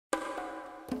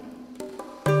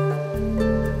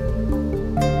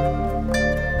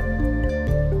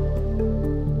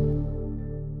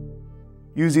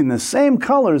Using the same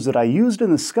colors that I used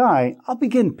in the sky, I'll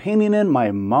begin painting in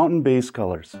my mountain base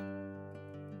colors.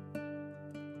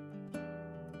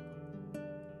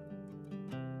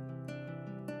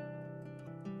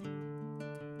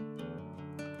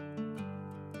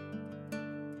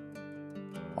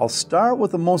 I'll start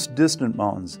with the most distant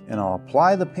mountains, and I'll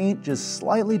apply the paint just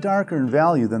slightly darker in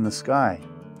value than the sky.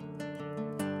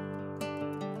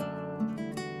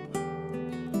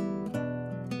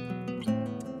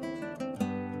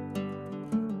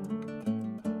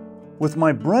 With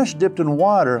my brush dipped in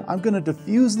water, I'm going to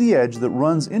diffuse the edge that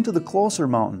runs into the closer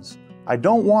mountains. I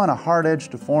don't want a hard edge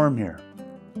to form here.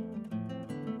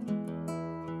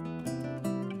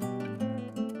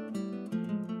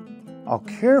 I'll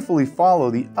carefully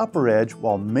follow the upper edge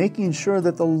while making sure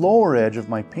that the lower edge of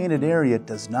my painted area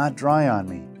does not dry on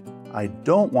me. I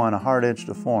don't want a hard edge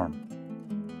to form.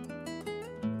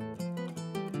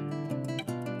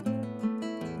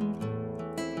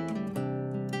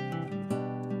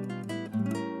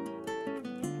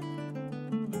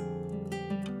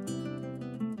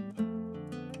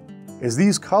 As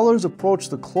these colors approach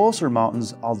the closer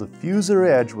mountains, I'll diffuse their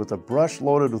edge with a brush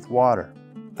loaded with water.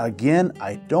 Again,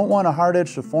 I don't want a hard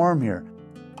edge to form here.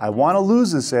 I want to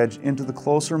lose this edge into the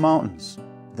closer mountains.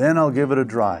 Then I'll give it a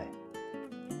dry.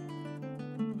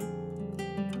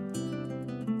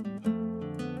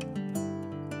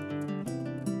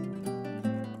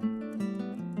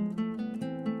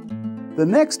 The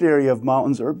next area of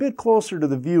mountains are a bit closer to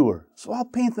the viewer, so I'll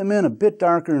paint them in a bit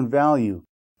darker in value.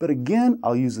 But again,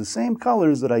 I'll use the same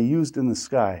colors that I used in the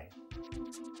sky.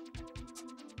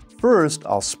 First,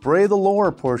 I'll spray the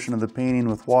lower portion of the painting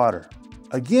with water.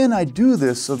 Again, I do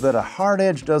this so that a hard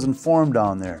edge doesn't form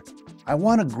down there. I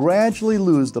want to gradually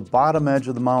lose the bottom edge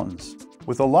of the mountains.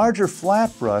 With a larger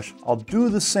flat brush, I'll do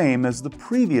the same as the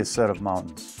previous set of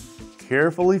mountains,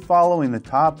 carefully following the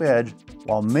top edge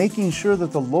while making sure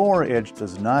that the lower edge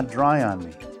does not dry on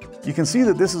me. You can see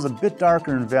that this is a bit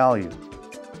darker in value.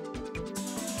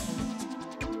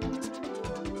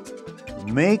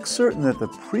 Make certain that the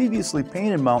previously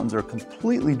painted mountains are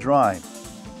completely dry.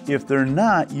 If they're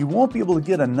not, you won't be able to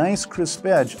get a nice crisp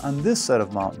edge on this set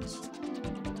of mountains.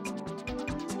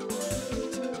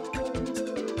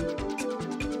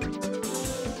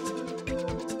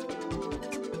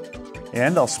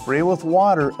 And I'll spray with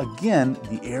water, again,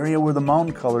 the area where the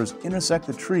mountain colors intersect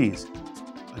the trees,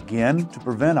 again to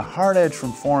prevent a hard edge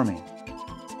from forming.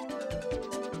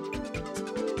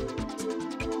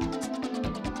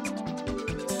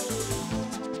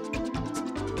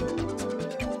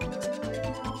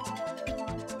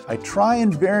 I try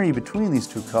and vary between these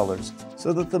two colors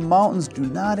so that the mountains do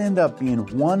not end up being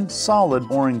one solid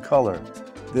boring color.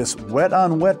 This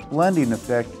wet-on-wet blending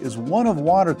effect is one of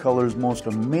watercolor's most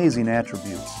amazing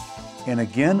attributes. And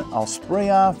again, I'll spray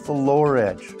off the lower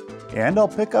edge. And I'll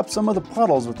pick up some of the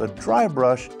puddles with a dry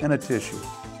brush and a tissue.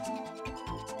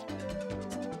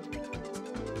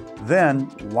 Then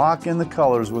lock in the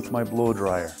colors with my blow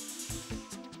dryer.